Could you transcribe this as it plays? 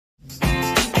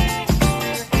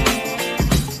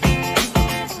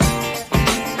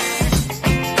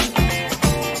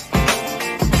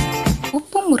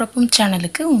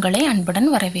சேனலுக்கு உங்களை அன்புடன்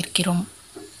வரவேற்கிறோம்.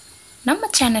 நம்ம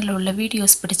சேனலில் உள்ள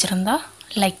வீடியோஸ் பிடிச்சிருந்தா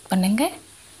லைக் பண்ணுங்கள்,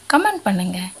 கமெண்ட்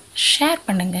பண்ணுங்கள், ஷேர்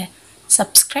பண்ணுங்கள்,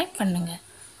 சப்ஸ்கிரைப் பண்ணுங்கள்.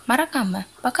 மறக்காமல்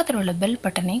பக்கத்தில் உள்ள பெல்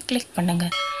பட்டனை கிளிக்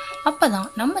பண்ணுங்கள். அப்போ தான்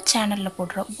நம்ம சேனலில்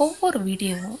போடுற ஒவ்வொரு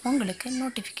வீடியோவும் உங்களுக்கு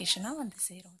நோட்டிஃபிகேஷனாக வந்து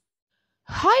சேரும்.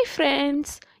 ஹாய்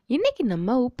ஃப்ரெண்ட்ஸ், இன்றைக்கி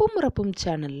நம்ம உப்பு முறப்பும்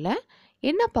சேனலில்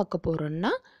என்ன பார்க்க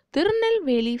போகிறோன்னா,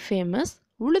 திருநெல்வேலி ஃபேமஸ்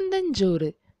உளுந்தஞ்சோறு.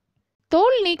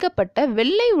 தோல் நீக்கப்பட்ட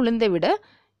வெள்ளை உளுந்தை விட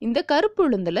இந்த கருப்பு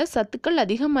உளுந்தில் சத்துக்கள்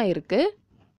அதிகமாக இருக்குது.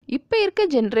 இப்போ இருக்க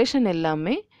ஜென்ரேஷன்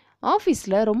எல்லாமே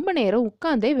ஆஃபீஸில் ரொம்ப நேரம்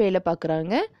உட்காந்தே வேலை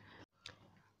பார்க்குறாங்க.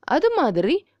 அது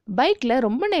மாதிரி பைக்கில்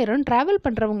ரொம்ப நேரம் ட்ராவல்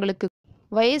பண்ணுறவங்களுக்கு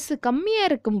வயசு கம்மியாக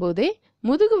இருக்கும்போதே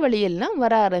முதுகு வலியெல்லாம்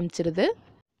வர ஆரம்பிச்சிருது.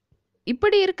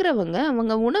 இப்படி இருக்கிறவங்க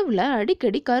அவங்க உணவில்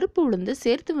அடிக்கடி கருப்பு உளுந்து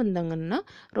சேர்த்து வந்தாங்கன்னா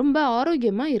ரொம்ப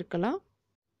ஆரோக்கியமாக இருக்கலாம்.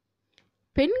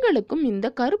 பெண்களுக்கும் இந்த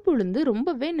கருப்பு உளுந்து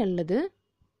ரொம்பவே நல்லது.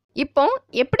 இப்போ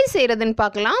எப்படி செய்கிறதுன்னு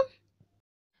பார்க்கலாம்.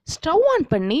 ஸ்டவ் ஆன்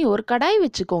பண்ணி ஒரு கடாய்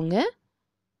வச்சுக்கோங்க.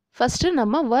 ஃபஸ்ட்டு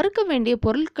நம்ம வறுக்க வேண்டிய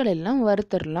பொருட்கள் எல்லாம்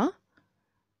வறுத்துடலாம்.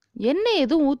 எண்ணெய்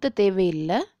எதுவும் ஊற்ற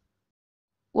தேவையில்லை.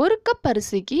 1 கப்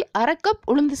அரிசிக்கு 1/2 கப்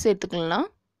உளுந்து சேர்த்துக்கலாம்.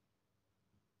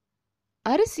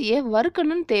 அரிசியை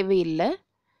வறுக்கணும்னு தேவையில்லை.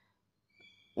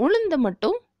 உளுந்தை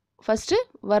மட்டும் ஃபஸ்ட்டு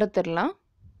வறுத்துடலாம்.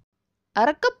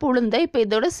 1/2 கப் உளுந்தை இப்போ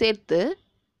இதோட சேர்த்து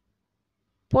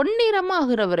பொன்னிறமாக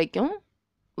ஆகிற வரைக்கும்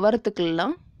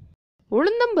வறுத்துக்கலாம்.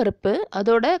 உளுந்தம்பருப்பு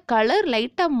அதோட கலர்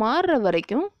லைட்டாக மாறுற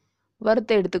வரைக்கும்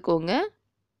வறுத்து எடுத்துக்கோங்க.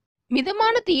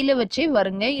 மிதமான தீயில வச்சே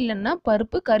வருங்க, இல்லைன்னா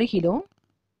பருப்பு கருகிடும்.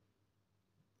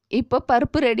 இப்போ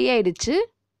பருப்பு ரெடி ஆயிடுச்சு.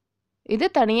 இதை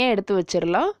தனியாக எடுத்து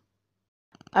வச்சிடலாம்.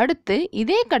 அடுத்து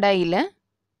இதே கடாயில்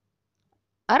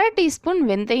 1/2 டீஸ்பூன்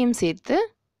வெந்தயம் சேர்த்து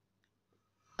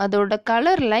அதோட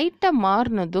கலர் லைட்டாக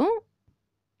மாறினதும்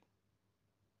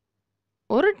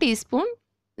 1 டீஸ்பூன்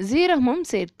சீரகமும்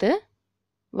சேர்த்து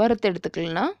வறுத்து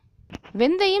எடுத்துக்கலாம்.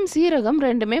 வெந்தயம் சீரகம்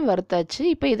ரெண்டுமே வறுத்தாச்சு.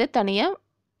 இப்போ இதை தனியாக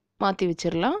மாற்றி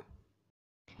வச்சிடலாம்.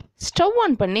 ஸ்டவ்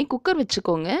ஆன் பண்ணி குக்கர்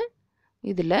வச்சுக்கோங்க.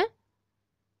 இதில்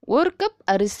 1 கப்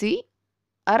அரிசி,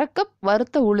 1/2 கப்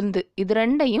வறுத்த உளுந்து, இது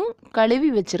ரெண்டையும்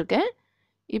கழுவி வச்சுருக்கேன்.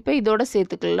 இப்போ இதோட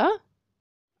சேர்த்துக்கலாம்.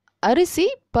 அரிசி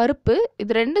பருப்பு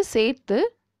இது ரெண்டும் சேர்த்து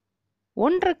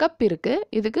 1/2 கப் இருக்குது.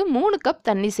 இதுக்கு 3 கப்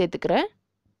தண்ணி சேர்த்துக்கிறேன்.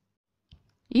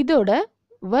 இதோட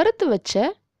வறுத்து வச்ச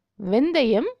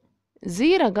வெந்தயம்,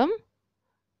 சீரகம்,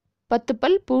 10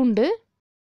 பல் பூண்டு,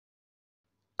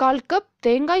 1/4 கப்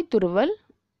தேங்காய் துருவல்,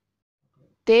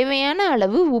 தேவையான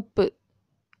அளவு உப்பு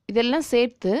இதெல்லாம்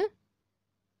சேர்த்து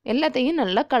எல்லாத்தையும்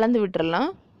நல்லா கலந்து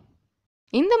விட்டுறலாம்.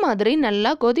 இந்த மாதிரி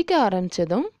நல்லா கொதிக்க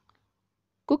ஆரம்பித்ததும்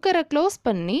குக்கரை க்ளோஸ்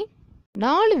பண்ணி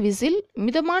 4 விசில்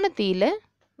மிதமான தீயில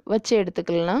வச்சு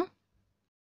எடுத்துக்கலாம்.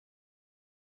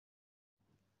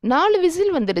 4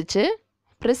 விசில் வந்துடுச்சு.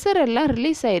 ப்ரெஷர் எல்லாம்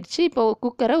ரிலீஸ் ஆயிடுச்சு. இப்போ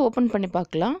குக்கரை ஓப்பன் பண்ணி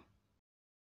பார்க்கலாம்.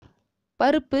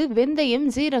 பருப்பு, வெந்தயம்,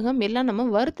 சீரகம் எல்லாம் நம்ம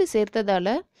வறுத்து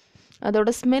சேர்த்ததால் அதோட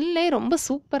ஸ்மெல்லே ரொம்ப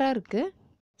சூப்பராக இருக்குது.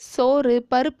 சோறு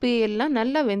பருப்பு எல்லாம்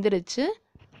நல்லா வெந்துடுச்சு.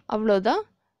 அவ்வளோதான்,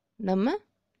 நம்ம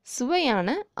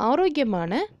சுவையான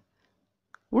ஆரோக்கியமான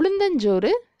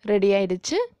உளுந்தஞ்சோறு ரெடி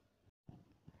ஆயிடுச்சு.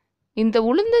 இந்த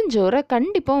உளுந்தஞ்சோறை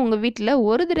கண்டிப்பாக உங்கள் வீட்டில்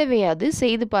ஒரு தடவையாவது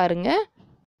செய்து பாருங்கள்.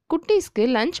 குட்டீஸ்க்கு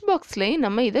லஞ்ச் பாக்ஸ்லேயும்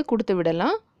நம்ம இதை கொடுத்து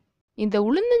விடலாம். இந்த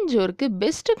உளுந்தஞ்சோறுக்கு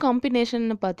பெஸ்ட்டு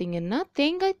காம்பினேஷன்னு பார்த்தீங்கன்னா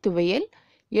தேங்காய் துவையல்,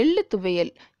 எள்ளு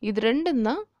துவையல், இது ரெண்டும்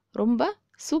தான் ரொம்ப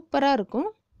சூப்பராக இருக்கும்.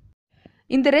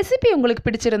 இந்த ரெசிபி உங்களுக்கு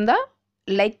பிடிச்சிருந்தா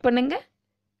லைக் பண்ணுங்கள்,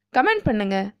 கமெண்ட்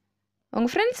பண்ணுங்கள்,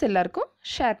 உங்கள் ஃப்ரெண்ட்ஸ் எல்லாருக்கும்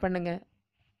ஷேர் பண்ணுங்கள்.